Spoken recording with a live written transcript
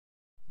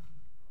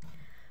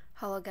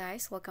Hello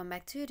guys, welcome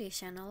back to this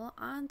channel.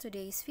 On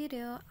today's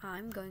video,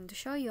 I'm going to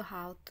show you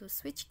how to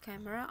switch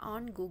camera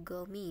on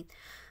Google Meet.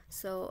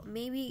 So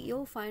maybe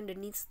you'll find the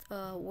needs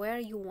where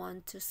you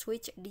want to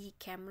switch the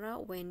camera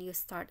when you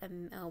start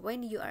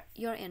when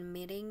you're in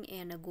meeting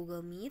in a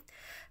Google Meet.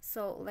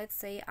 So let's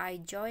say I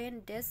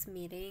join this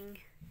meeting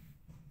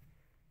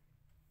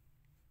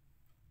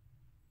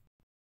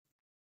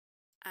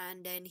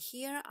and then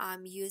here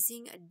I'm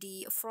using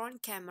the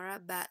front camera,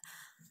 but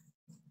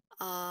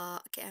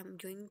okay, I'm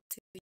going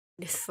to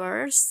this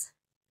first.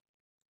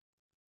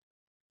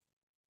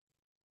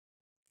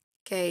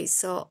 Okay,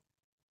 so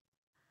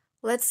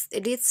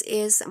this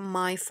is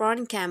my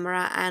front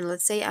camera, and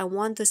let's say I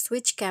want to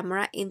switch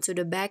camera into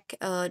the back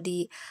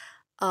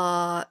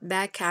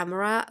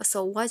camera.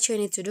 So what you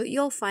need to do,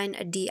 you'll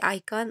find the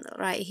icon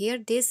right here.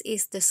 This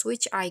is the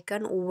switch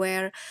icon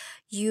where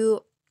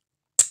you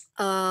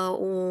uh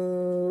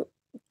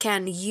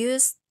can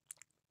use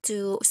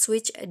to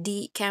switch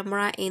the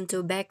camera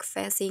into back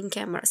facing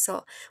camera.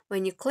 So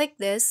when you click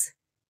this,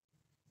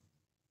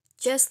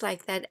 just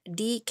like that,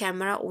 the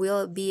camera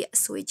will be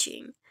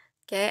switching.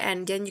 Okay,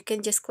 and then you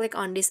can just click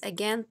on this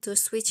again to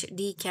switch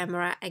the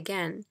camera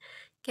again.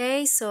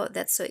 Okay, so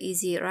that's so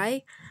easy,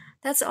 right?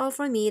 That's all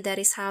for me. That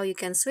is how you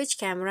can switch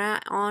camera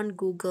on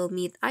Google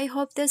Meet. I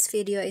hope this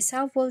video is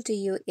helpful to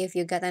you. If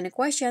you got any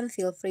question,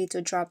 feel free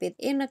to drop it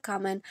in a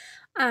comment.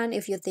 And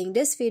if you think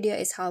this video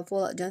is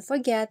helpful, don't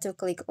forget to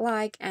click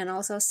like and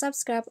also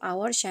subscribe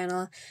our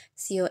channel.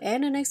 See you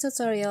in the next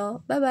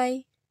tutorial. Bye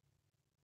bye.